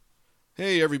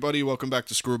Hey everybody, welcome back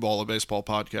to Screwball, a baseball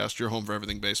podcast, your home for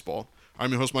everything baseball.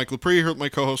 I'm your host Mike Lepre, here with my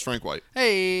co-host Frank White.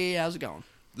 Hey, how's it going?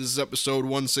 This is episode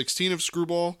 116 of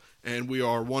Screwball, and we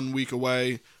are 1 week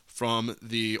away from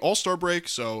the All-Star break,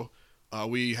 so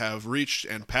we have reached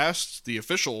and passed the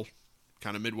official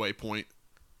kind of midway point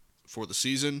for the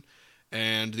season,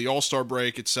 and the All-Star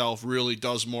break itself really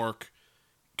does mark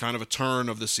kind of a turn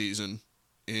of the season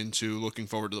into looking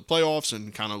forward to the playoffs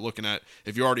and kind of looking at,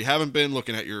 if you already haven't been,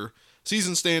 looking at your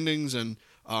season standings and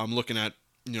looking at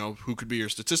who could be your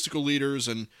statistical leaders,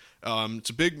 and it's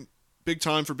a big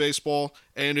time for baseball,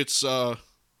 and it's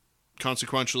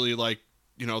consequentially one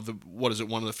of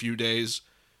the few days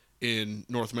in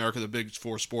North America, the big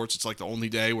four sports. It's like the only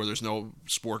day where there's no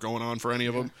sport going on for any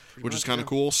of them, which is kind of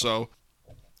cool. So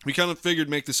we kind of figured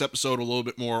make this episode a little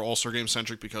bit more All-Star Game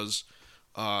centric because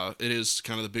it is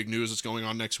kind of the big news that's going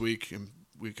on next week, and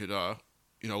we could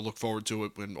look forward to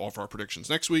it and offer our predictions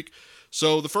next week.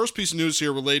 So the first piece of news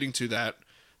here relating to that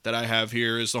I have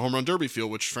here is the Home Run Derby field,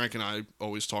 which Frank and I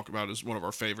always talk about as one of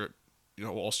our favorite,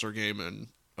 All-Star Game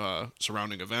and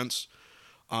surrounding events.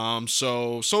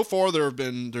 So far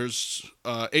there's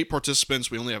 8 participants.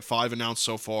 We only have 5 announced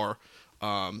so far.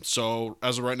 So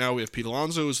as of right now, we have Pete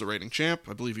Alonso as the reigning champ.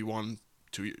 I believe he won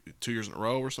two years in a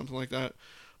row or something like that.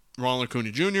 Ronald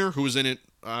Acuna Jr., who was in it.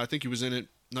 I think he was in it,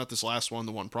 not this last one,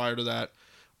 the one prior to that.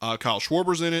 Kyle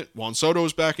Schwarber's in it. Juan Soto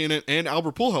is back in it. And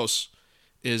Albert Pujols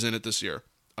is in it this year.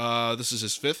 This is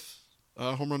his 5th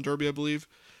home run derby, I believe.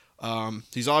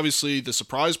 He's obviously the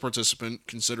surprise participant,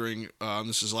 considering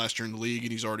this is last year in the league,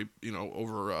 and he's already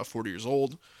over 40 years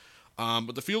old.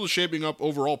 But the field is shaping up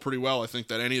overall pretty well. I think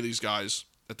that any of these guys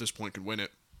at this point could win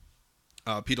it.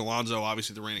 Pete Alonso,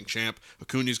 obviously the reigning champ.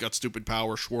 Acuna's got stupid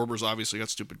power. Schwarber's obviously got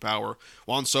stupid power.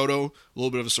 Juan Soto, a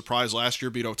little bit of a surprise last year,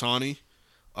 beat Ohtani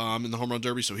in the home run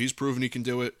derby, so he's proven he can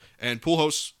do it. And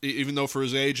Pujols, even though for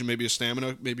his age and maybe his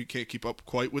stamina, maybe can't keep up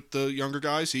quite with the younger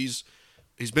guys, he's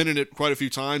been in it quite a few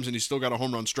times, and he's still got a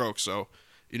home run stroke, so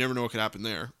you never know what could happen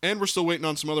there. And we're still waiting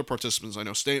on some other participants. I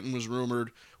know Stanton was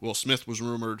rumored, Will Smith was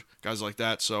rumored, guys like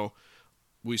that, so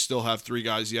we still have 3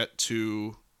 guys yet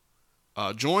to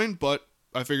join, but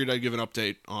I figured I'd give an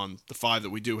update on the 5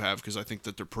 that we do have, because I think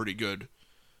that they're pretty good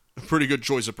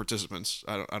choice of participants.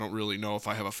 I don't really know if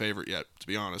I have a favorite yet, to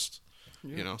be honest.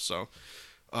 Yeah. So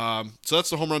that's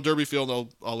the home run derby field.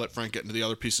 I'll let Frank get into the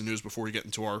other piece of news before we get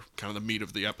into our kind of the meat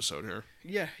of the episode here.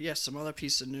 Yeah, some other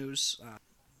piece of news,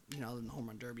 other than the home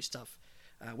run derby stuff.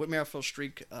 Whit Merrifield's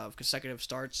streak of consecutive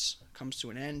starts comes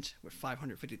to an end with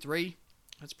 553.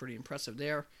 That's pretty impressive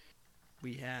there.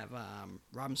 We have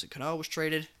Robinson Cano was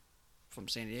traded from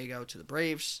San Diego to the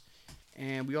Braves.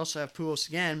 And we also have Pujols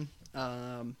again,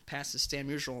 passes Stan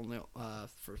Musial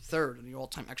for 3rd in the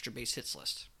all-time extra base hits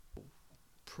list.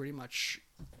 Pretty much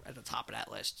at the top of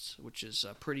that list, which is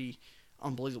pretty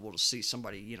unbelievable to see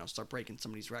somebody, start breaking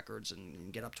some of these records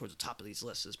and get up towards the top of these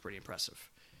lists is pretty impressive.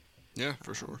 Yeah,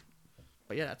 for sure.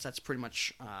 But yeah, that's pretty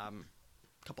much a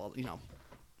couple of,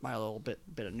 my little bit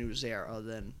of news there, other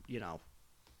than,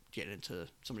 getting into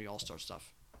some of the all-star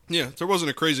stuff. Yeah, there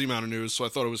wasn't a crazy amount of news, so I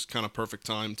thought it was kind of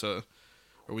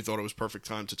we thought it was perfect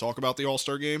time to talk about the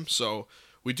All-Star Game. So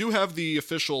we do have the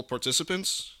official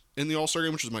participants in the All-Star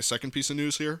Game, which is my second piece of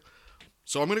news here.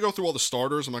 So I'm going to go through all the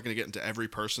starters. I'm not going to get into every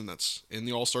person that's in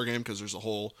the All-Star Game because there's a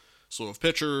whole slew of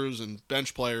pitchers and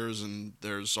bench players, and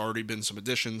there's already been some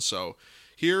additions. So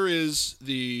here is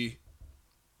the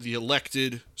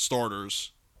elected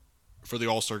starters for the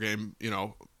All-Star Game,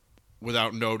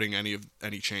 without noting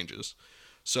any changes.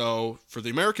 So for the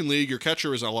American League, your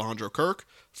catcher is Alejandro Kirk.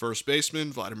 First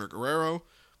baseman, Vladimir Guerrero.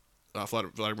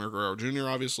 Vladimir Guerrero Jr.,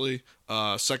 obviously.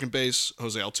 Second base,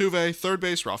 Jose Altuve. Third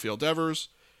base, Rafael Devers.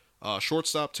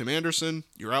 Shortstop, Tim Anderson.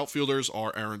 Your outfielders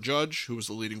are Aaron Judge, who was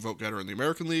the leading vote getter in the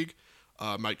American League.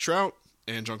 Mike Trout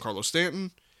and Giancarlo Stanton.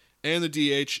 And the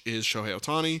DH is Shohei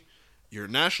Ohtani. Your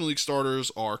National League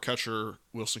starters are catcher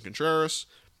Wilson Contreras.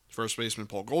 First baseman,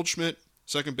 Paul Goldschmidt.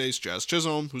 Second base, Jazz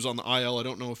Chisholm, who's on the IL. I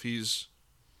don't know if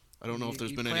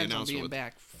there's been any announcement. Being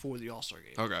back for the All-Star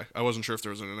Game. Okay, I wasn't sure if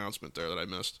there was an announcement there that I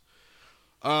missed.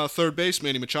 Third base,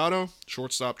 Manny Machado.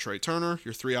 Shortstop, Trey Turner.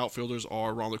 Your 3 outfielders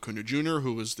are Ronald Acuna Jr.,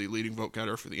 who was the leading vote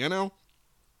getter for the NL.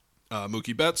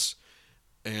 Mookie Betts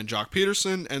and Jock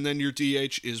Peterson. And then your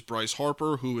DH is Bryce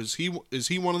Harper, who is he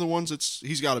one of the ones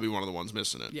he's got to be one of the ones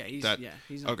missing it. Yeah, he's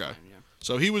okay. Time, yeah.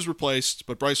 So he was replaced,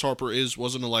 but Bryce Harper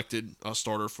was an elected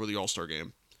starter for the All-Star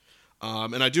Game.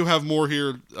 And I do have more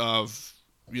here of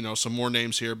some more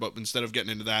names here, but instead of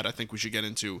getting into that, I think we should get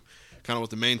into kind of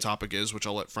what the main topic is, which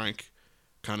I'll let Frank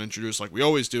kind of introduce like we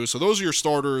always do. So those are your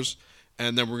starters,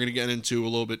 and then we're going to get into a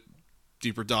little bit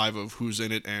deeper dive of who's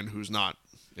in it and who's not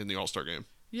in the All-Star game.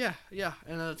 Yeah.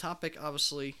 And the topic,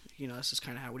 obviously, this is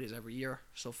kind of how it is every year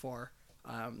so far.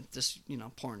 This,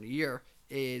 part of the year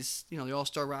is, the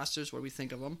All-Star rosters. What do we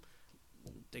think of them? I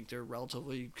think they're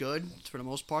relatively good for the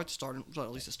most part.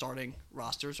 At least the starting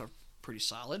rosters are pretty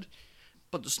solid.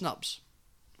 But the snubs,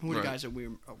 who are the guys that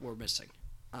we're missing?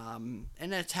 And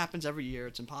it happens every year.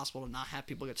 It's impossible to not have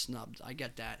people get snubbed. I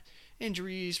get that.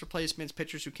 Injuries, replacements,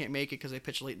 pitchers who can't make it because they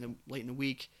pitch late in the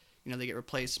week. They get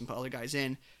replaced and put other guys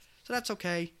in. So that's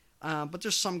okay. But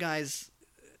there's some guys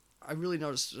I really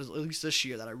noticed, at least this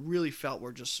year, that I really felt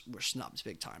were snubs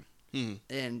big time. Mm-hmm.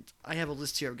 And I have a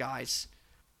list here of guys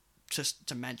just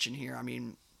to mention here. I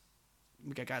mean,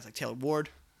 we got guys like Taylor Ward,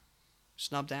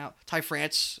 snubbed out. Ty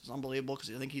France is unbelievable because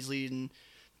I think he's leading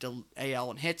the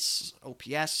AL in hits,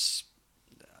 OPS,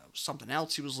 something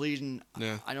else he was leading.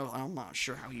 Yeah. I'm not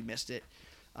sure how he missed it.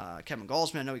 Kevin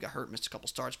Gausman, I know he got hurt, missed a couple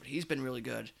starts, but he's been really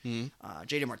good. Mm-hmm.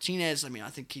 JD Martinez, I mean, I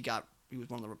think he was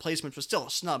one of the replacements, but still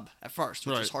a snub at first,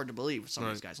 which is hard to believe with some of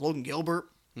these guys. Logan Gilbert,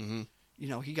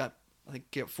 mm-hmm. He got, I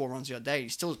think, 4 runs the other day.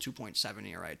 He's still a 2.7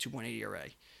 ERA, 2.8 ERA.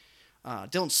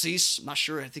 Dylan Cease, I'm not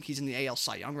sure. I think he's in the AL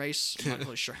Cy Young race. I'm not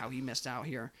really sure how he missed out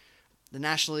here. The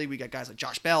National League, we got guys like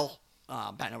Josh Bell,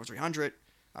 batting over 300.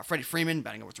 Freddie Freeman,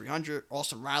 batting over 300.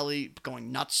 Austin Riley,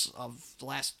 going nuts of the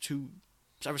last 2,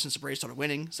 ever since the Braves started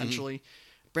winning, essentially.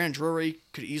 Mm-hmm. Brandon Drury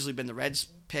could have easily been the Reds'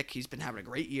 pick. He's been having a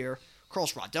great year.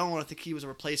 Carlos Rodon, I think he was a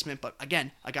replacement, but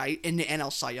again, a guy in the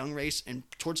NL Cy Young race and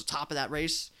towards the top of that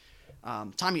race.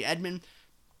 Tommy Edman,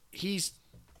 he's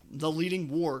the leading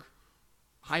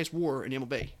highest WAR in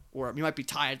MLB. Or he might be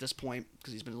tied at this point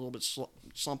because he's been a little bit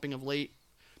slumping of late.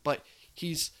 But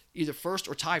he's either first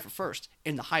or tied for first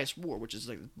in the highest WAR, which is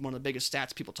like one of the biggest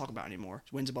stats people talk about anymore.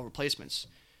 Wins above replacements.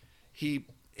 He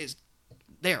is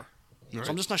there. Right.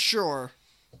 So I'm just not sure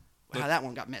how that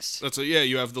one got missed.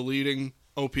 You have the leading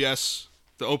OPS,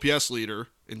 the OPS leader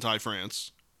in Ty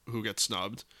France, who gets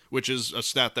snubbed, which is a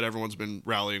stat that everyone's been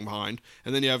rallying behind.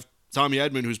 And then you have Tommy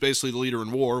Edman, who's basically the leader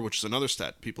in WAR, which is another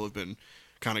stat people have been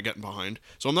kind of getting behind.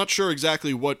 So I'm not sure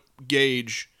exactly what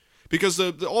gauge, because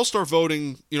the All-Star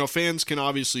voting, fans can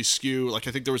obviously skew. Like,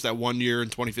 I think there was that one year in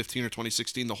 2015 or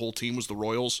 2016, the whole team was the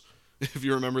Royals, if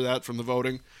you remember that from the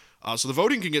voting. So the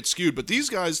voting can get skewed, but these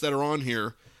guys that are on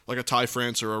here, like a Ty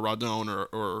France or a Rodon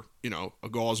or a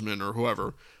Gausman or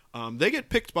whoever, they get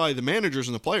picked by the managers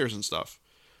and the players and stuff.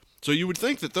 So you would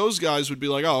think that those guys would be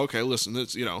like, oh, okay, listen,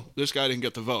 this guy didn't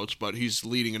get the votes, but he's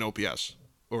leading in OPS,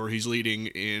 or he's leading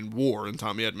in WAR in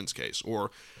Tommy Edman's case, or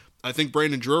I think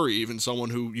Brandon Drury, even someone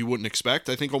who you wouldn't expect,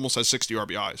 I think almost has 60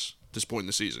 RBIs at this point in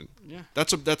the season. Yeah,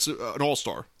 that's an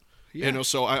all-star. Yeah.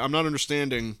 So I'm not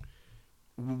understanding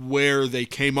where they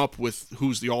came up with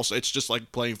who's the all-star. It's just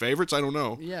like playing favorites. I don't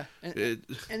know. Yeah, and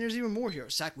there's even more here.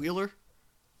 Zach Wheeler,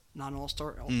 not an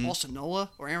all-star. Mm-hmm. Austin Nola,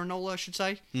 or Aaron Nola, I should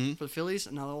say, for the Phillies,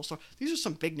 another all-star. These are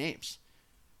some big names.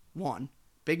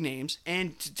 Big names,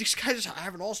 and these guys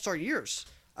have an all-star years.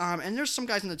 And there's some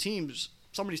guys on the teams,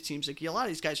 some of these teams, like, a lot of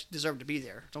these guys deserve to be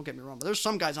there. Don't get me wrong, but there's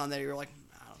some guys on there you're like,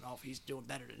 I don't know if he's doing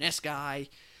better than this guy.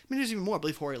 I mean, there's even more. I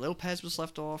believe Jorge Lopez was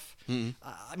left off. Mm-hmm.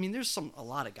 I mean, there's a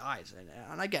lot of guys,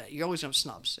 and I get it. You always have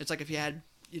snubs. It's like if you had,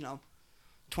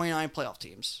 29 playoff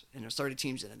teams, and there's 30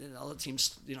 teams in it, and the other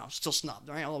teams, still snubbed.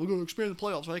 All right, well, we're going to expand the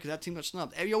playoffs, right? Because that team got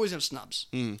snubbed. You always have snubs.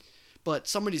 Mm. But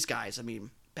some of these guys, I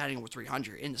mean, batting over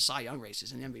 300 in the Cy Young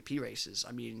races and MVP races,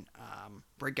 I mean,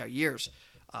 breakout years.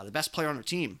 The best player on their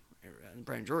team,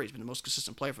 Brandon Drury, has been the most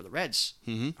consistent player for the Reds,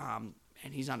 and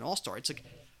he's not an all-star. It's like,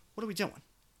 what are we doing?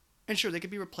 And sure, they could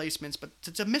be replacements, but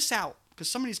to miss out, because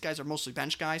some of these guys are mostly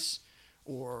bench guys,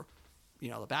 or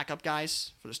the backup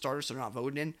guys for the starters, so they're not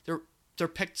voted in. They're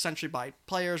picked essentially by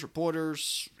players,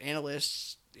 reporters,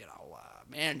 analysts,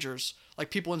 managers,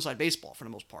 like people inside baseball for the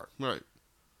most part. Right.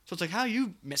 So it's like, how are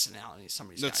you missing out on some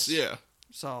of these guys? Yeah.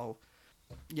 So,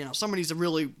 some of these are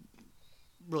really,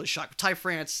 really shocking. Ty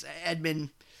France,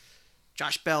 Edman,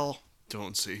 Josh Bell,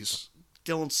 Dylan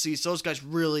Cease, those guys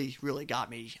really, really got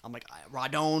me. I'm like,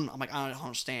 Rodon, I don't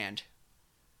understand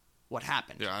what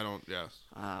happened. Yeah, I don't, yeah.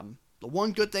 The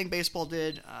one good thing baseball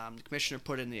did, the commissioner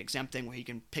put in the exempt thing where he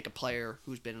can pick a player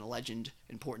who's been a legend,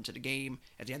 important to the game,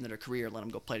 at the end of their career, let him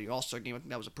go play the All-Star game. I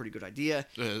think that was a pretty good idea.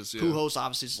 It is, yeah. Pujols,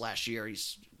 obviously, his last year,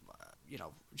 he's,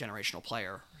 generational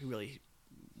player. He really,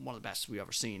 one of the best we've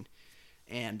ever seen.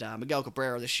 And Miguel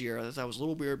Cabrera this year, that was a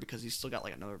little weird because he's still got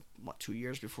like another, 2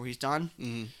 years before he's done.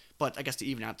 Mm-hmm. But I guess to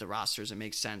even out the rosters, it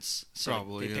makes sense. So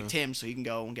Probably, they picked him so he can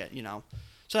go and get,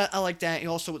 So I like that.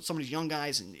 Also with some of these young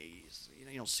guys, and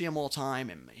you don't see them all the time,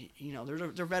 and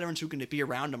they're veterans who can be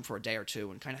around them for a day or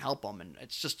two and kind of help them, and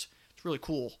it's really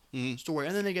cool story.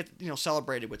 And then they get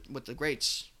celebrated with the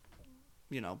greats,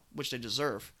 which they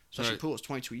deserve, especially Right. Pujols,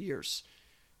 22 years,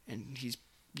 and he's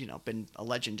been a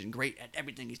legend and great at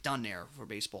everything he's done there for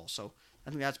baseball. So I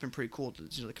think that's been pretty cool.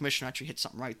 The commissioner actually hit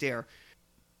something right there.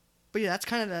 But yeah, that's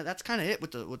kind of it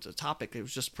with the topic. It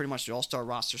was just pretty much the All-Star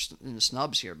roster and the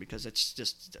snubs here, because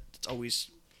it's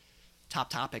always top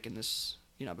topic in this.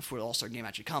 Before the All-Star game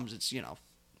actually comes, it's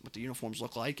what the uniforms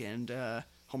look like and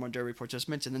home run derby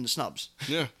participants, and then the snubs.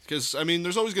 Yeah, because I mean,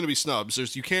 there's always going to be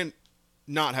snubs. You can't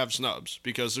not have snubs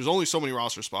because there's only so many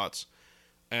roster spots,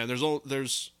 and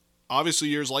there's obviously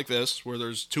years like this where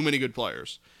there's too many good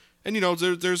players, and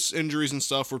there's injuries and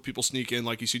stuff where people sneak in,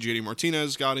 like you see JD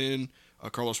Martinez got in,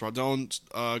 Carlos Rodon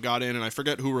got in, and I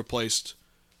forget who replaced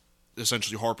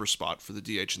essentially Harper's spot for the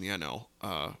DH in the NL,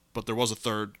 but there was a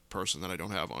third person that I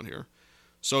don't have on here.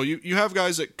 So you have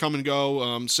guys that come and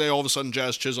go. Say all of a sudden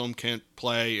Jazz Chisholm can't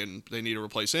play and they need to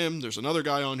replace him. There's another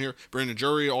guy on here, Brandon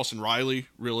Drury, Austin Riley.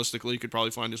 Realistically, could probably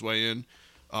find his way in,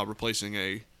 replacing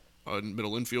a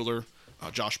middle infielder.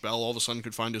 Josh Bell all of a sudden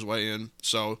could find his way in.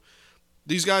 So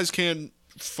these guys can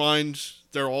find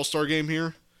their All-Star game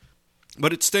here,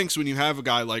 but it stinks when you have a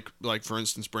guy like for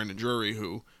instance Brandon Drury,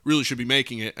 who really should be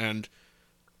making it, and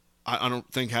I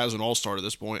don't think has an All-Star to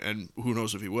this point, and who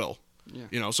knows if he will.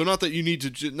 Yeah. So not that you need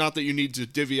to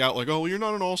divvy out like, oh, well, you're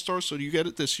not an All-Star, so you get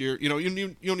it this year. You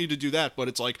don't need to do that, but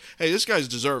it's like, hey, this guy's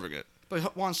deserving it.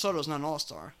 But Juan Soto's not an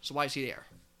All-Star, so why is he there?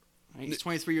 He's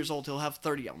 23 years old. He'll have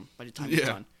 30 of them by the time he's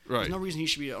done. Right. There's no reason he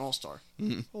should be an All-Star.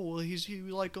 Mm-hmm. Oh, well,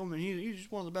 we like him, and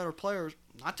he's one of the better players.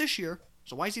 Not this year,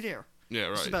 so why is he there? Yeah,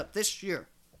 right. This is about this year.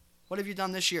 What have you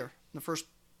done this year in the first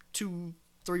 2-3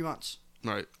 months?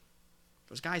 Right.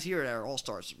 There's guys here that are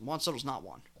All-Stars. Juan Soto's not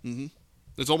one. Mm-hmm.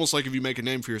 It's almost like if you make a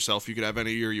name for yourself, you could have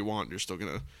any year you want. You're still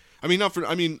gonna. I mean, not for.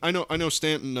 I mean, I know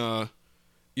Stanton.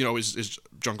 Is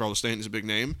Giancarlo Stanton's a big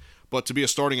name, but to be a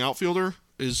starting outfielder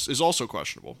is also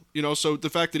questionable. So the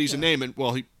fact that he's a name, and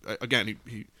well,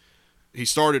 he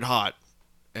started hot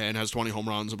and has 20 home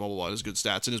runs and blah blah blah, has good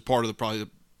stats, and is part of probably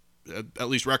at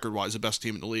least record wise the best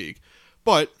team in the league.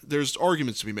 But there's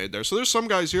arguments to be made there. So there's some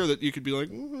guys here that you could be like,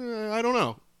 I don't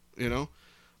know,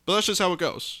 but that's just how it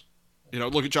goes.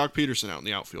 Look at Jock Peterson out in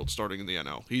the outfield starting in the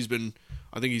NL.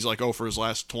 I think he's like 0 for his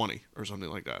last 20 or something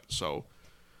like that. So,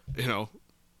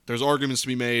 there's arguments to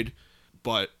be made,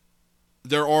 but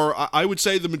I would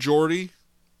say the majority,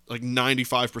 like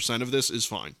 95% of this is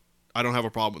fine. I don't have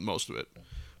a problem with most of it.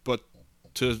 But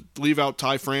to leave out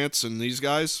Ty France and these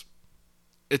guys,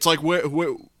 it's like,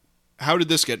 how did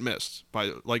this get missed?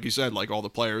 By, like you said, like all the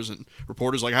players and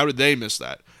reporters, like how did they miss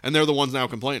that? And they're the ones now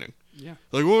complaining. Yeah.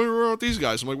 Like, well, we're with these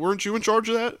guys. I'm like, weren't you in charge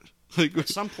of that? Like, at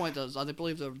some point, I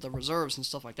believe the reserves and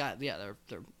stuff like that. Yeah,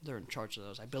 they're in charge of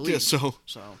those. I believe. Yeah. So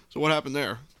what happened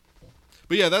there?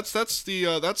 But yeah, that's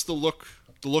the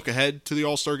look ahead to the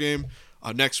All-Star game.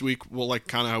 Next week, we'll, like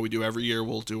kind of how we do every year,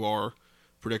 we'll do our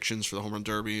predictions for the Home Run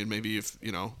Derby and maybe if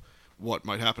what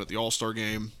might happen at the All-Star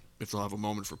game. If they'll have a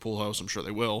moment for Pool House, I'm sure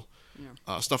they will.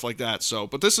 Yeah. Stuff like that. So,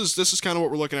 but this is kind of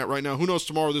what we're looking at right now. Who knows,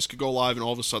 tomorrow this could go live and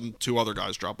all of a sudden 2 other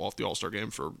guys drop off the All-Star game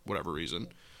for whatever reason.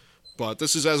 But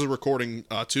this is as a recording,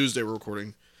 Tuesday we're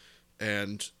recording,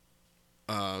 and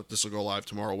this will go live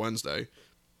tomorrow, Wednesday.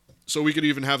 So we could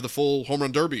even have the full Home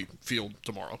Run Derby field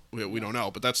tomorrow. We don't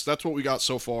know, but that's what we got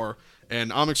so far,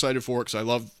 and I'm excited for it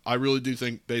because I really do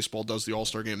think baseball does the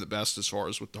All-Star game the best as far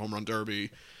as with the Home Run Derby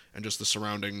and just the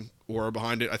surrounding aura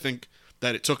behind it. I think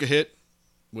that it took a hit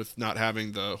with not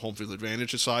having the home field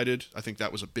advantage decided. I think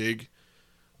that was a big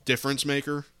difference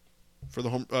maker for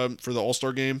the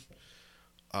All-Star game.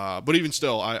 But even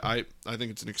still, I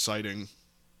think it's an exciting,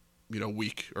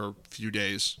 week or few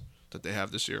days that they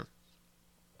have this year.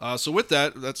 So with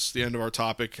that, that's the end of our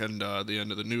topic and the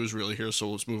end of the news really here. So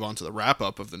let's move on to the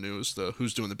wrap-up of the news, the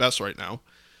who's doing the best right now.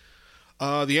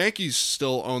 The Yankees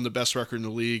still own the best record in the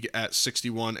league at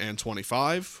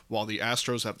 61-25, while the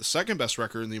Astros have the second best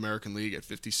record in the American League at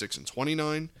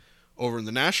 56-29. Over in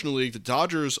the National League, the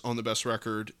Dodgers own the best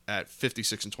record at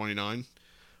 56-29.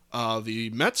 The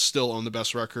Mets still own the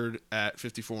best record at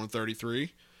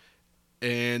 54-33.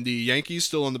 And the Yankees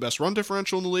still own the best run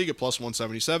differential in the league at plus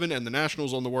 177, and the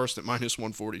Nationals own the worst at minus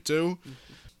 142. Mm-hmm.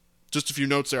 Just a few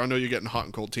notes there. I know you're getting hot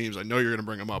and cold teams. I know you're going to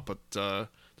bring them up, but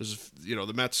there's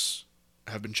the Mets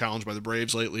have been challenged by the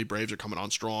Braves lately. Braves are coming on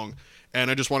strong,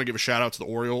 and I just want to give a shout out to the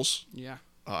Orioles. Yeah.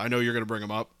 I know you're going to bring them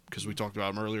up because we talked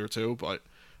about them earlier too, but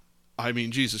I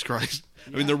mean, Jesus Christ.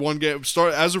 Yeah. I mean, they're one game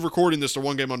as of recording this, they're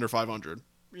one game under 500.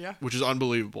 Yeah. Which is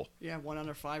unbelievable. Yeah, 1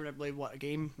 under 5, and I believe, a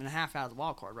game and a half out of the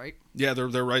wild card, right? Yeah,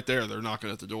 they're right there. They're knocking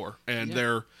at the door. And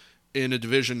they're in a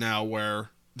division now where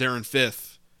they're in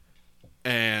 5th,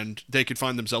 and they could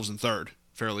find themselves in 3rd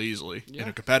fairly easily in Yeah.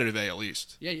 a competitive AL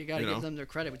East. Yeah, you got to You give know? them their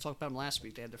credit. We talked about them last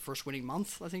week. They had their first winning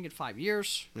month, I think, in 5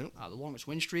 years. Yep. The longest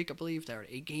win streak, I believe. They're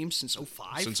at 8 games since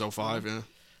 '05. Since 05, yeah.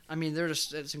 I mean,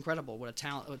 it's incredible what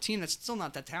a team that's still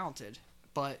not that talented,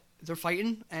 but they're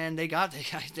fighting and they got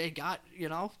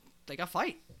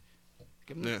fight.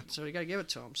 Yeah. So you got to give it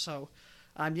to them. So,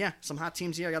 some hot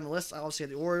teams here I got on the list. I obviously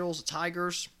have the Orioles, the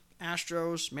Tigers,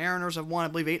 Astros, Mariners have won, I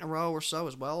believe, 8 in a row or so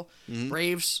as well. Mm-hmm.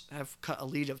 Braves have cut a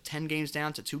lead of 10 games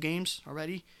down to 2 games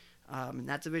already. In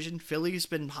that division, Philly's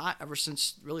been hot ever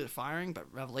since really the firing, but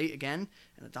of late again.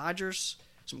 And the Dodgers,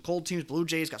 some cold teams. Blue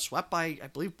Jays got swept by, I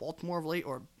believe, Baltimore of late,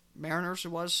 or Mariners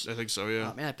it was. I think so,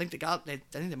 yeah. I think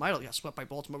they might have got swept by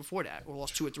Baltimore before that, or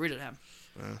lost 2 or 3 to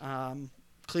them.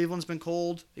 Cleveland's been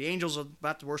cold. The Angels are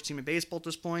about the worst team in baseball at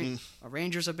this point.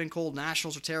 Rangers have been cold.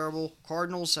 Nationals are terrible.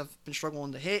 Cardinals have been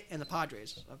struggling to hit, and the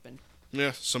Padres have been.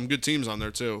 Yeah, some good teams on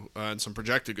there, too, and some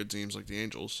projected good teams like the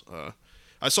Angels.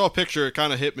 I saw a picture, it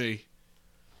kind of hit me,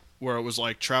 where it was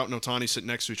like Trout and Ohtani sitting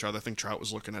next to each other. I think Trout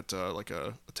was looking at like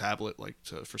a tablet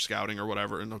for scouting or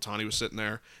whatever, and Ohtani was sitting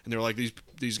there, and they were like,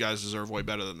 these guys deserve way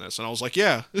better than this. And I was like,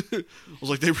 yeah. I was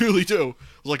like, they really do.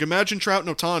 I was like, imagine Trout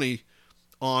and Ohtani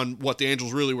on what the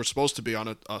Angels really were supposed to be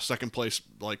on a second place,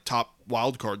 like, top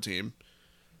wild card team,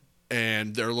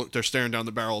 and they're staring down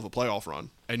the barrel of a playoff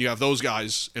run, and you have those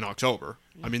guys in October.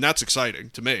 I mean, that's exciting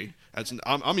to me.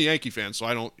 I'm a Yankee fan, so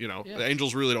I don't, the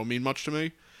Angels really don't mean much to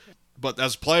me. But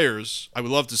as players, I would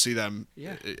love to see them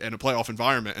in a playoff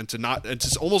environment, and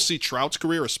to almost see Trout's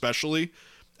career, especially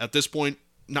at this point,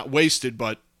 not wasted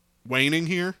but waning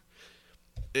here.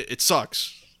 It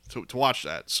sucks to watch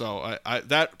that. So I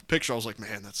that picture, I was like,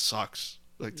 man, that sucks.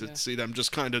 Like to see them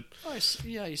just kind of. Oh,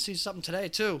 you see something today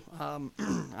too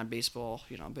on baseball.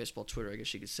 On baseball Twitter, I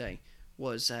guess you could say,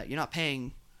 was you're not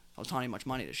paying Ohtani much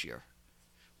money this year.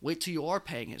 Wait till you are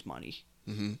paying his money.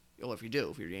 Mm-hmm. Or if you're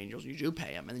the Angels, you do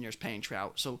pay him, and then you're just paying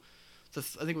Trout. So, I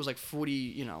think it was like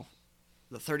 $40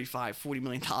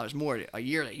 million more a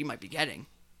year that you might be getting,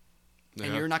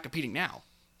 and you're not competing now.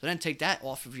 So then take that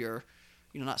off of your,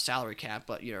 not salary cap,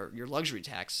 but your luxury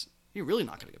tax. You're really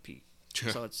not going to compete.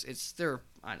 Yeah. So they're,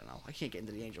 I don't know. I can't get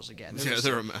into the Angels again.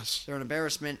 They're a mess. They're an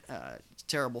embarrassment. It's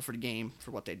terrible for the game for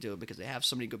what they do because they have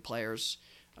so many good players.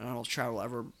 I don't know if Trout will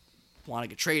ever want to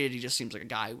get traded. He just seems like a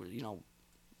guy who,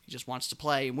 he just wants to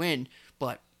play and win,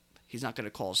 but he's not going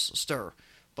to cause a stir.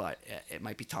 But it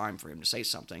might be time for him to say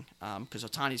something because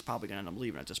Ohtani's probably going to end up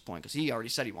leaving at this point because he already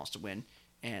said he wants to win,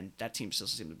 and that team still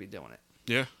seems to be doing it.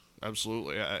 Yeah,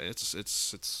 absolutely.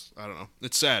 It's I don't know.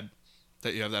 It's sad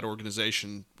that you have that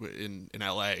organization in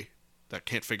LA that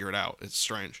can't figure it out. It's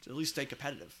strange. At least stay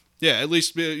competitive. Yeah, at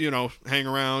least hang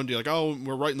around. You're like, oh,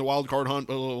 we're right in the wild card hunt,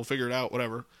 but we'll figure it out.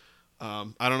 Whatever. I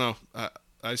don't know.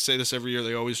 I say this every year.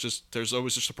 There's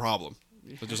always just a problem.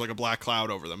 Yeah. There's like a black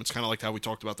cloud over them. It's kind of like how we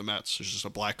talked about the Mets. There's just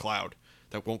a black cloud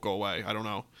that won't go away. I don't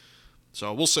know.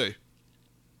 So we'll see.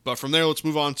 But from there, let's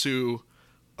move on to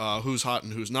who's hot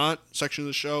and who's not section of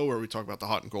the show, where we talk about the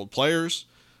hot and cold players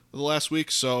of the last week.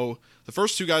 So the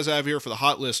first two guys I have here for the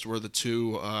hot list were the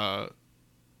two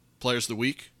players of the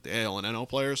week, the AL and NL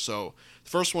players. So the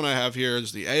first one I have here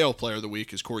is the AL player of the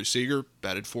week is Corey Seager,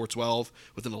 batted .412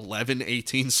 with an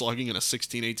 11.18 slugging and a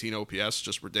 16.18 OPS,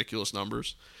 just ridiculous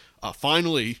numbers.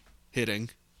 Finally hitting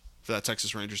for that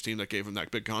Texas Rangers team that gave him that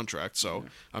big contract, so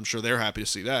I'm sure they're happy to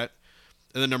see that.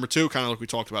 And then number two, kind of like we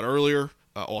talked about earlier,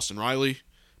 Austin Riley,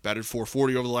 batted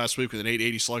 .440 over the last week with an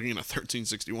 8.80 slugging and a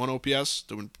 13.61 OPS,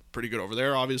 doing pretty good over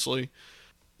there, obviously.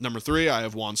 Number three, I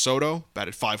have Juan Soto,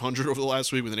 batted .500 over the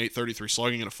last week with an 8.33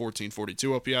 slugging and a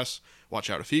 14.42 OPS. Watch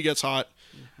out if he gets hot.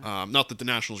 Not that the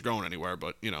Nationals going anywhere,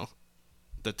 but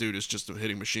that dude is just a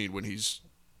hitting machine when he's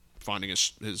finding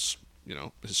his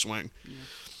swing.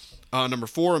 Yeah. Number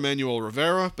four, Emmanuel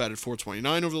Rivera, batted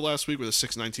 .429 over the last week with a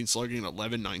 6.19 slugging and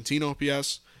 11.19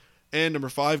 OPS. And number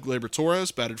five, Gleyber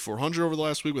Torres, batted .400 over the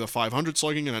last week with a 500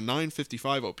 slugging and a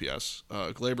 9.55 OPS.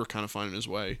 Gleyber kind of finding his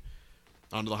way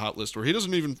onto the hot list where he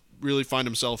doesn't even really find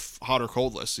himself hot or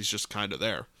cold list. He's just kind of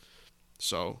there.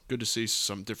 So good to see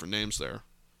some different names there.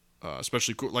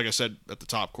 Especially, like I said at the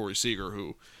top, Corey Seager,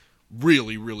 who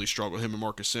really, really struggled, him and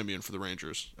Marcus Semien for the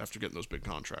Rangers after getting those big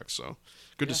contracts. So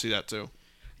good to see that too.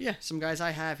 Yeah, some guys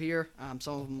I have here.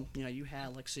 Some of them, you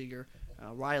had like Seager.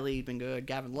 Riley, been good.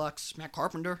 Gavin Lux. Matt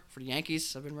Carpenter for the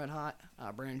Yankees have been red hot.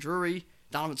 Brandon Drury.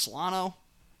 Donovan Solano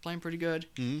playing pretty good.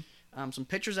 Mm-hmm. Some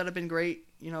pitchers that have been great,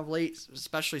 of late,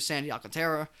 especially Sandy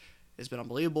Alcantara has been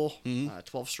unbelievable.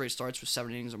 12 straight starts with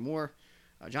 7 innings or more.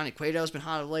 Johnny Cueto's been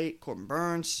hot of late. Corbin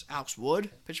Burns. Alex Wood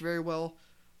pitched very well.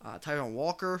 Tyrone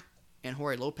Walker and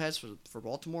Jorge Lopez for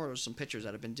Baltimore. There's some pitchers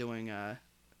that have been doing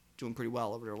pretty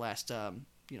well over their last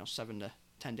 7 to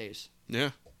 10 days. Yeah,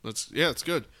 it's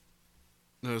good.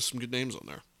 There's some good names on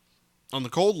there. On the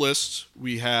cold list,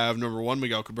 we have number 1,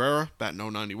 Miguel Cabrera, batting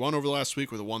 .091 over the last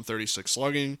week with a 136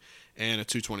 slugging and a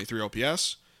 223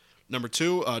 OPS. Number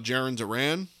 2, Jarren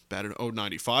Duran, batted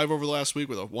 .095 over the last week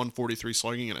with a 143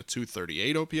 slugging and a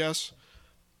 238 OPS.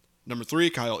 Number 3,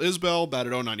 Kyle Isbell,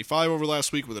 batted .095 over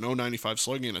last week with an .095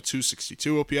 slugging and a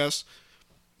 262 OPS.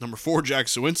 Number 4, Jack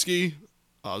Suwinski,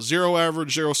 0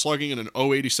 average, 0 slugging, and an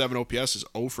 .087 OPS is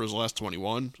 0 for his last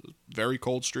 21. Very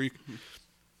cold streak. Mm-hmm.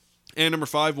 And number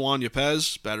 5, Juan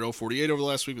Yepez, batted .048 over the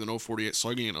last week with an .048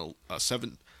 slugging and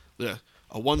a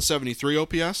 173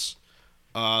 OPS.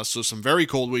 So some very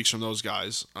cold weeks from those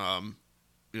guys.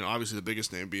 Obviously the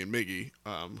biggest name being Miggy,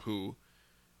 who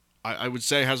I would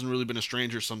say hasn't really been a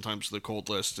stranger sometimes to the cold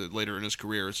list later in his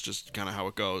career. It's just kind of how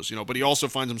it goes, But he also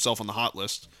finds himself on the hot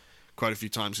list quite a few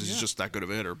times because he's just that good of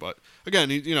a hitter. But again,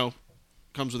 he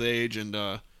comes with age and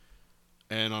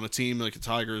on a team like the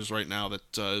Tigers right now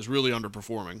that is really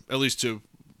underperforming, at least to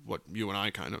what you and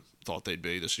I kind of thought they'd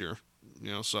be this year.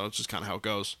 So it's just kind of how it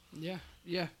goes.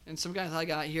 Yeah. And some guys I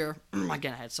got here,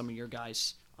 again, I had some of your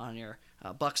guys on here.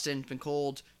 Buxton, been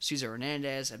cold. Cesar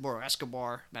Hernandez, Eduardo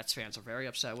Escobar, Mets fans are very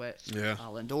upset with. Yeah.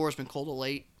 Lindor's been cold of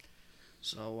late.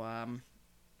 So,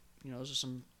 those are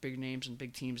some big names and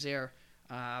big teams there.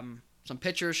 Some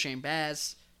pitchers, Shane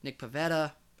Baz, Nick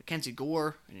Pivetta, Mackenzie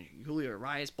Gore, and Julio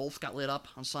Urias both got lit up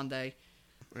on Sunday.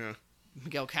 Yeah.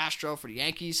 Miguel Castro for the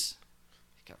Yankees.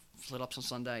 He got lit up on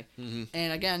Sunday. Mm-hmm.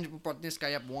 And again, we brought this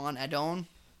guy up, Juan Adon.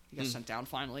 He got sent down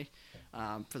finally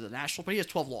for the National, but he has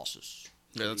 12 losses.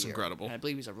 Yeah, that's incredible. And I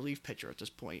believe he's a relief pitcher at this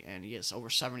point, and he has over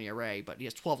 70 ERA, but he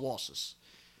has 12 losses.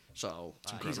 So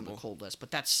he's on the cold list.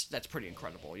 But that's pretty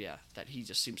incredible, yeah, that he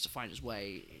just seems to find his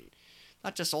way.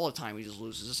 Not just all the time he just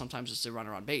loses. Sometimes it's the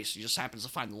runner on base. He just happens to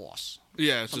find the loss.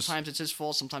 Yeah, sometimes it's his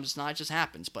fault. Sometimes it's not. It just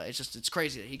happens. But it's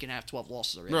crazy that he can have 12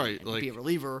 losses already. Right, and be a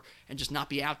reliever and just not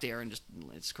be out there and just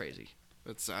it's crazy.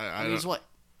 I mean, he's what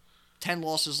 10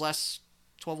 losses less,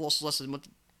 12 losses less than what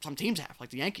some teams have, like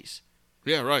the Yankees.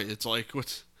 Yeah, right. It's like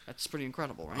what? That's pretty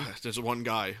incredible, right? There's one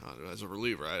guy as a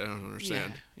reliever. I don't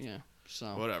understand. Yeah. So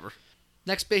whatever.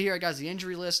 Next bit here, I got the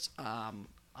injury list.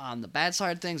 On the bad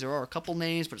side of things, there are a couple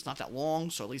names, but it's not that long,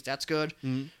 so at least that's good.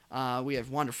 Mm-hmm. We have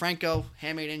Wander Franco,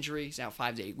 hamate injury. He's out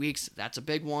 5 to 8 weeks. That's a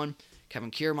big one.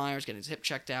 Kevin Kiermaier's getting his hip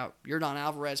checked out. Yordan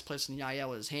Alvarez plays in the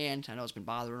IL with his hand. I know it's been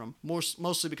bothering him,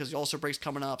 mostly because the All-Star break's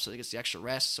coming up, so he gets the extra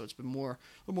rest, so it's been a little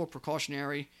more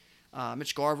precautionary.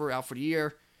 Mitch Garver out for the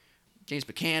year. James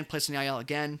McCann plays in the IL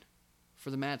again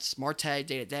for the Mets. Marte,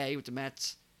 day-to-day with the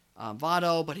Mets.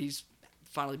 Votto, but he's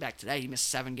finally back today. He missed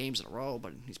 7 games in a row,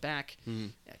 but he's back. Mm-hmm.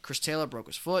 Chris Taylor broke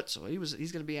his foot, so he's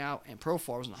going to be out. And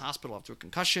Profar was in the hospital after a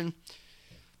concussion.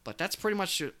 But that's pretty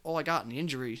much all I got in the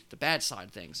injury, the bad side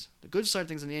of things. The good side of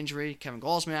things in the injury, Kevin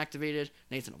Gausman activated.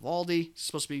 Nathan Eovaldi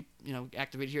supposed to be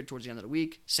activated here towards the end of the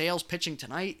week. Sales pitching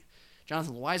tonight.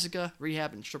 Jonathan Loaisiga,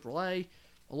 rehab in AAA.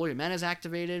 Eloy Jimenez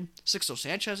activated. Sixto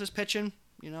Sanchez is pitching,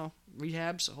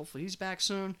 rehab, so hopefully he's back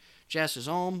soon. Jazz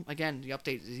Chisholm, again, the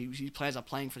update is he plans on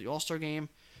playing for the All-Star game.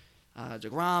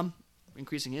 DeGrom,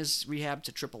 increasing his rehab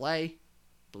to AAA, I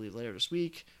believe later this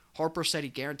week. Harper said he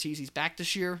guarantees he's back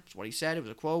this year. That's what he said. It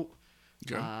was a quote.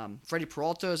 Okay. Freddie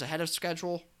Peralta is ahead of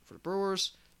schedule for the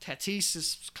Brewers. Tatis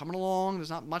is coming along. There's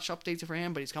not much updates for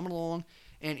him, but he's coming along.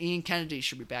 And Ian Kennedy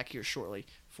should be back here shortly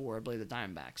for, I believe, the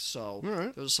Diamondbacks. So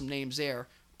those are some names there.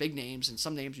 Big names, and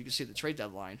some names you can see at the trade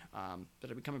deadline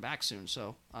that'll be coming back soon.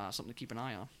 So something to keep an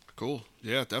eye on. Cool.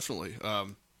 Yeah, definitely.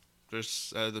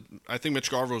 There's, I think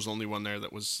Mitch Garver was the only one there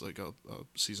that was like a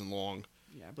season long.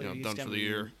 Yeah, I believe he's done for the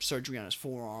year. Surgery on his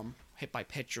forearm, hit by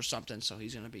pitch or something. So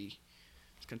it's going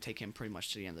to take him pretty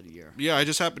much to the end of the year. Yeah, I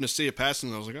just happened to see it passing,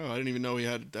 and I was like, oh, I didn't even know he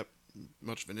had that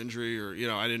much of an injury, or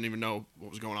I didn't even know what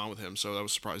was going on with him. So that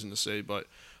was surprising to see. But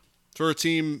for a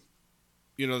team,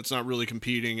 that's not really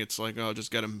competing. It's like, oh,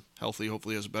 just get him healthy.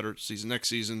 Hopefully he has a better season next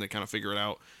season. They kind of figure it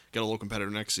out, get a little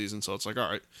competitive next season. So it's like, all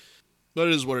right. But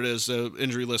it is what it is. The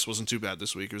injury list wasn't too bad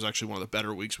this week. It was actually one of the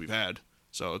better weeks we've had.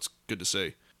 So it's good to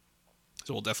see.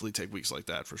 So we'll definitely take weeks like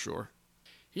that for sure.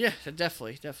 Yeah,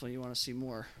 definitely. Definitely you want to see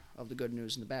more of the good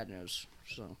news and the bad news.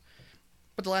 So,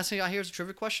 but the last thing I got here is a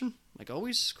trivia question. Like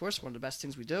always, of course, one of the best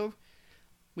things we do.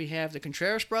 We have the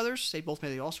Contreras brothers. They both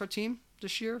made the All-Star team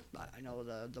this year. I know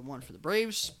the one for the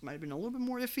Braves might have been a little bit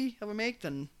more iffy of a make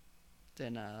than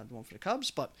the one for the Cubs,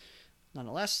 but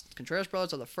nonetheless, the Contreras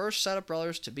brothers are the first set of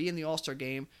brothers to be in the All-Star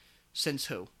game since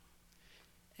who?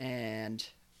 And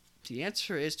the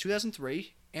answer is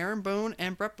 2003. Aaron Boone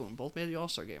and Brett Boone both made the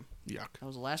All-Star game. Yuck. That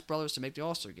was the last brothers to make the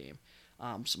All-Star game.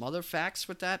 Some other facts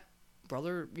with that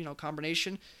brother,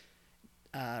 combination.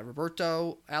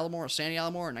 Roberto Alomar and Sandy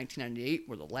Alomar in 1998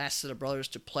 were the last set of brothers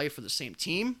to play for the same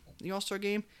team in the All-Star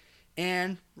game.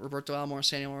 And Roberto Alomar and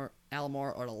Sandy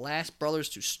Alomar are the last brothers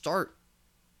to start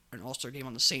an All-Star game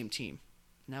on the same team.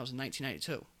 And that was in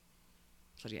 1992.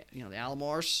 So, yeah, the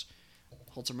Alomars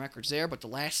hold some records there, but the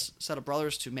last set of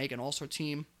brothers to make an All-Star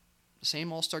team, the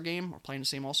same All-Star game, or playing the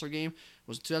same All-Star game,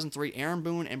 was 2003, Aaron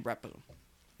Boone and Brett Boone.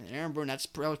 And Aaron Boone, that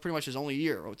was pretty much his only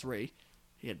year, 03.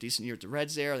 He had a decent year with the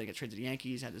Reds there. They got traded to the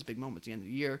Yankees, had this big moment at the end of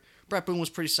the year. Brett Boone was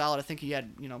pretty solid. I think he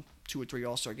had, 2 or 3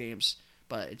 All-Star games,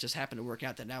 but it just happened to work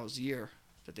out that was the year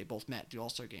that they both met, the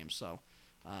All-Star game. So,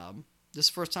 this is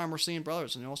the first time we're seeing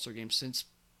brothers in the All-Star game since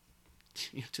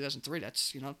 2003.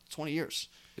 That's 20 years.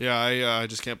 Yeah, I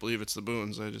just can't believe it's the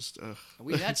Boones.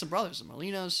 We had some brothers, the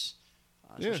Molinas,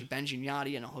 especially Benji and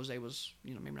Yachty. I know Jose was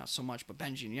maybe not so much, but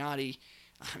Benji and Yachty.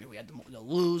 I mean, we had the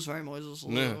Lou's, right? Moises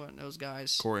Lou and those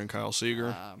guys. Corey and Kyle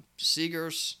Seager.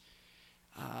 Seagers,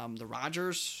 the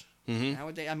Rogers.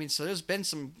 Nowadays, I mean, so there's been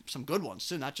some good ones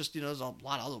too. Not just there's a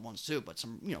lot of other ones too, but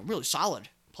some really solid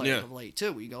players of late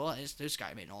too. We go, oh, this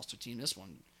guy made an All-Star team. This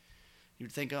one,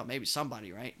 you'd think, oh, maybe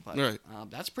somebody, right? But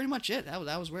that's pretty much it.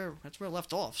 That's where it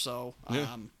left off. So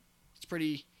it's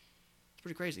pretty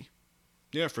crazy.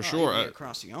 Yeah, for sure.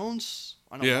 Cross-Owens.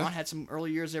 I know Ron had some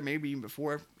early years there, maybe even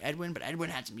before Edwin, but Edwin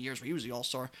had some years where he was the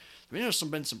All-Star. I mean, there's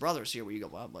been some brothers here where you go,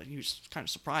 well, but he was kind of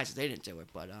surprised that they didn't do it.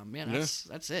 But,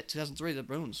 that's it. 2003, the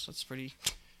Bruins. That's pretty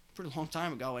long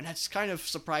time ago, and that's kind of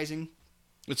surprising.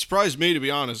 It surprised me, to be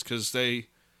honest, because the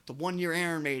 1 year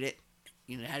Aaron made it,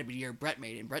 it had to be the year Brett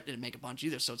made it, and Brett didn't make a bunch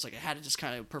either, so it's like it had to just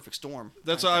kind of perfect storm.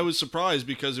 That's why I was surprised,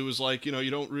 because it was like, you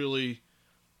don't really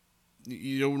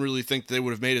think they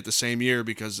would have made it the same year,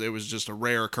 because it was just a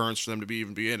rare occurrence for them to be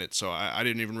in it. So I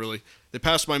didn't even really, they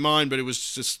passed my mind, but it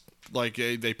was just like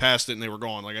they passed it and they were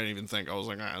gone. Like I didn't even think. I was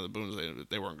like, the Boones,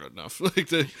 they weren't good enough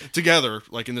like together,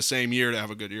 like in the same year to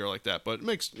have a good year like that. But it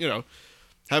makes,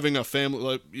 having a family,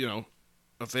 like,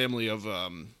 a family of a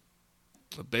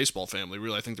baseball family.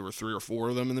 Really, I think there were 3 or 4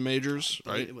 of them in the majors,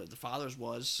 right? The father's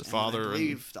was the father, I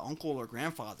believe the uncle or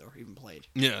grandfather even played.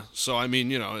 Yeah, so I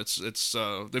mean, it's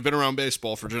they've been around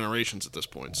baseball for generations at this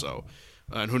point. So,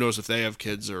 and who knows if they have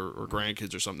kids or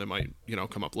grandkids or something that might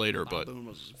come up later. Bob but Boone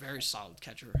was a very solid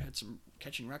catcher. Had some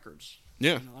catching records.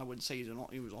 Yeah, I wouldn't say he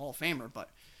was a Hall of Famer, but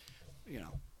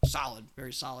solid,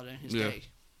 very solid in his day.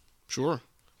 Sure.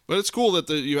 But it's cool that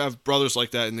you have brothers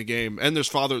like that in the game, and there's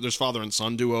father and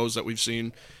son duos that we've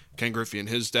seen. Ken Griffey and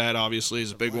his dad obviously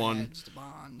is a big one. The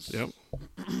Bonds. Yep.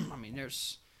 I mean,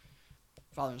 there's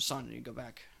father and son, and you go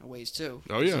back a ways too.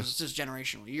 Oh yeah. It's just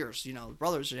generational years.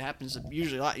 Brothers. It happens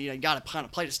usually a lot. You got to kind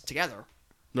of play this together.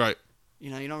 Right. You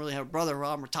don't really have a brother.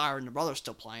 Well, I'm retired and the brother's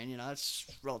still playing. That's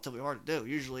relatively hard to do.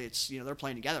 Usually it's they're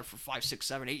playing together for 5, 6,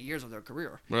 7, 8 years of their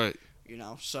career. Right.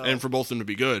 So and for both of them to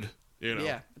be good.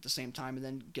 Yeah, at the same time, and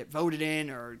then get voted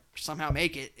in or somehow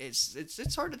make it.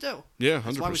 It's hard to do. Yeah, 100%.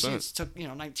 That's why we see it took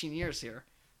 19 years here,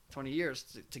 20 years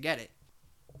to get it.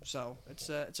 So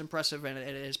it's impressive, and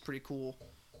it is pretty cool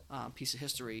piece of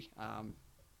history.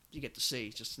 You get to see.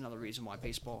 Just another reason why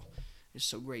baseball is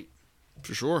so great.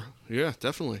 For sure. Yeah,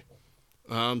 definitely.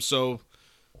 So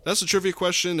that's a trivia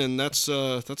question, and that's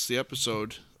the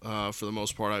episode for the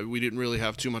most part. We didn't really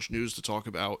have too much news to talk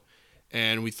about.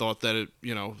 And we thought that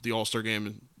the All-Star Game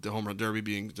and the Home Run Derby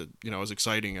being as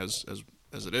exciting as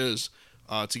it is,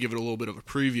 to give it a little bit of a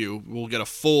preview, we'll get a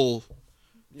full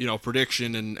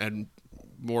prediction and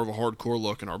more of a hardcore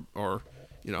look in our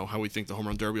how we think the Home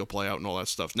Run Derby will play out and all that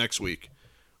stuff next week,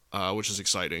 which is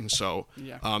exciting. So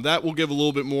that will give a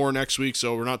little bit more next week.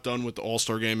 So we're not done with the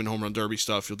All-Star Game and Home Run Derby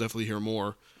stuff. You'll definitely hear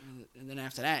more. And then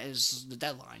after that is the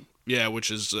deadline. Yeah,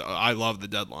 which is I love the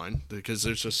deadline because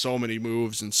there's just so many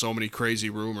moves and so many crazy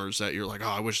rumors that you're like, oh,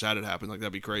 I wish that had happened. Like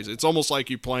that'd be crazy. It's almost like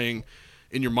you're playing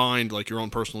in your mind like your own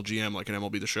personal GM, like an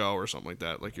MLB The Show or something like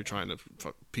that. Like you're trying to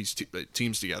piece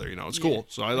teams together. It's cool.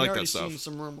 So I like that stuff. We've already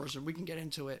seen some rumors, and we can get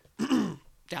into it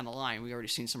down the line. We already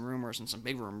seen some rumors and some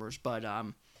big rumors, but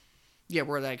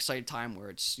we're at that excited time where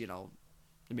it's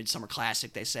the Midsummer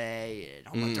Classic, they say, and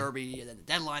Home Run Derby, and then the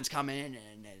deadline's coming,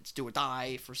 and it's do or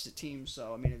die for teams.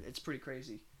 So, I mean, it's pretty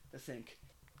crazy to think,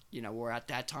 we're at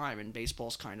that time, and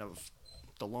baseball's kind of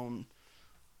the lone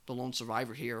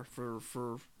survivor here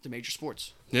for the major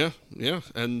sports. Yeah,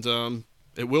 and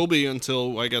it will be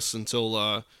until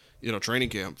training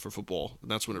camp for football.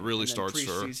 And that's when it really starts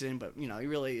for preseason. But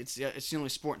it's the only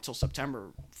sport until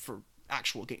September for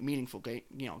actual meaningful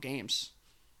games.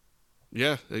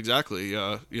 Yeah, exactly.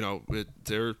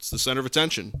 It's the center of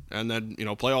attention, and then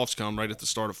playoffs come right at the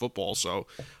start of football. So,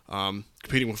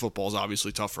 competing with football is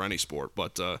obviously tough for any sport,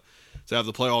 but to have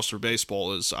the playoffs for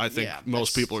baseball is, I think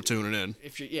most people are tuning in.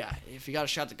 If you got a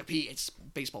shot to compete, it's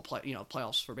baseball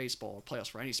playoffs for baseball, or playoffs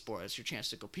for any sport. It's your chance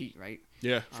to compete, right?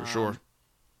 Yeah, for sure.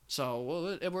 So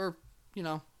we're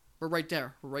right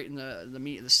there. We're right in the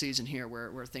meat of the season here,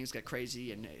 where things get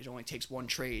crazy, and it only takes one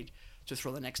trade to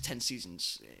throw the next 10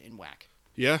 seasons in whack.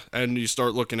 Yeah, and you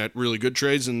start looking at really good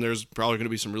trades, and there's probably going to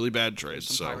be some really bad trades.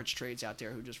 There's some Pirates trades out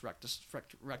there who just wrecked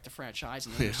the franchise,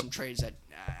 and then there's some trades that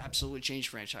absolutely change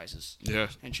franchises. Yeah.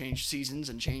 And change seasons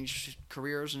and change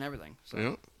careers and everything. So.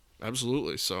 Yeah,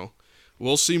 absolutely. So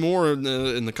we'll see more in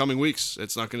the coming weeks.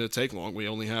 It's not going to take long. We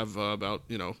only have about,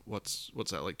 what's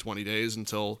that, like 20 days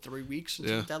until... 3 weeks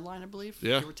until the deadline, I believe,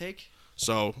 give or take.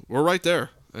 So we're right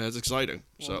there. It's exciting.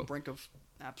 We're on the brink of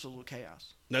absolute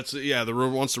chaos. That's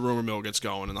once the rumor mill gets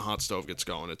going and the hot stove gets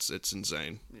going, it's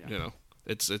insane. Yeah.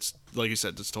 It's like you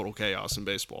said, it's total chaos in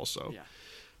baseball. So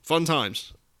fun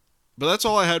times. But that's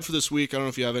all I had for this week. I don't know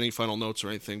if you have any final notes or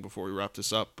anything before we wrap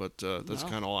this up, but that's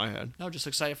kind of all I had. No, just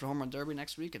excited for the Home Run Derby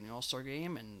next week and the All-Star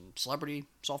Game and celebrity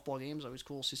softball games. Always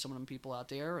cool to see some of them people out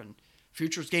there. And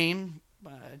Futures Game,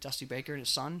 Dusty Baker and his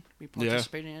son be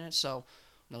participating in it. So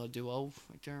another duo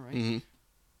right there, right? Mm-hmm.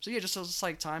 So just a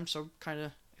exciting time. So kind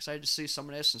of excited to see some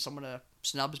of this and some of the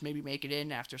snubs maybe make it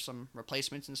in after some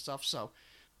replacements and stuff. So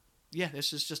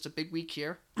this is just a big week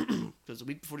here because the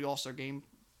week before the All-Star Game,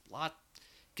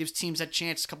 gives teams that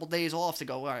chance, a couple days off to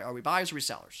go, all right, are we buyers or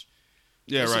resellers?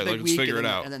 Yeah, right. Let's figure it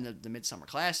out. And then the Midsummer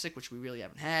Classic, which we really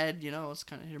haven't had, it's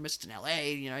kind of hit or miss in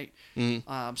LA, right?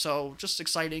 Mm-hmm. So just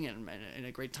exciting and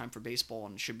a great time for baseball,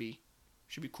 and should be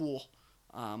cool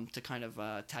to kind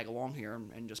of tag along here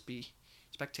and just be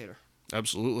spectator.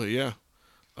 Absolutely, yeah.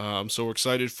 So we're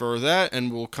excited for that,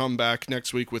 and we'll come back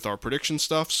next week with our prediction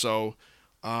stuff. So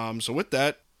with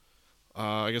that,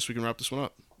 I guess we can wrap this one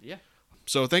up. Yeah.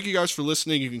 So thank you guys for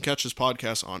listening. You can catch this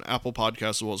podcast on Apple Podcasts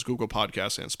as well as Google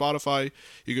Podcasts and Spotify.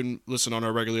 You can listen on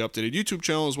our regularly updated YouTube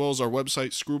channel as well as our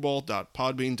website,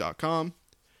 screwball.podbean.com.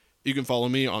 You can follow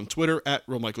me on Twitter at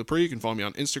RealMikeLapree. You can follow me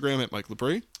on Instagram at Mike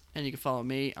Lapree. And you can follow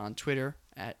me on Twitter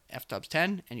at FDubs10,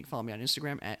 and you can follow me on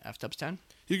Instagram at FDubs10.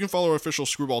 You can follow our official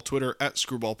Screwball Twitter at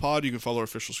ScrewballPod. You can follow our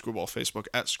official Screwball Facebook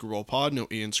at ScrewballPod. No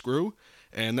E in Screw.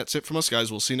 And that's it from us,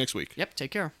 guys. We'll see you next week. Yep,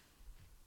 take care.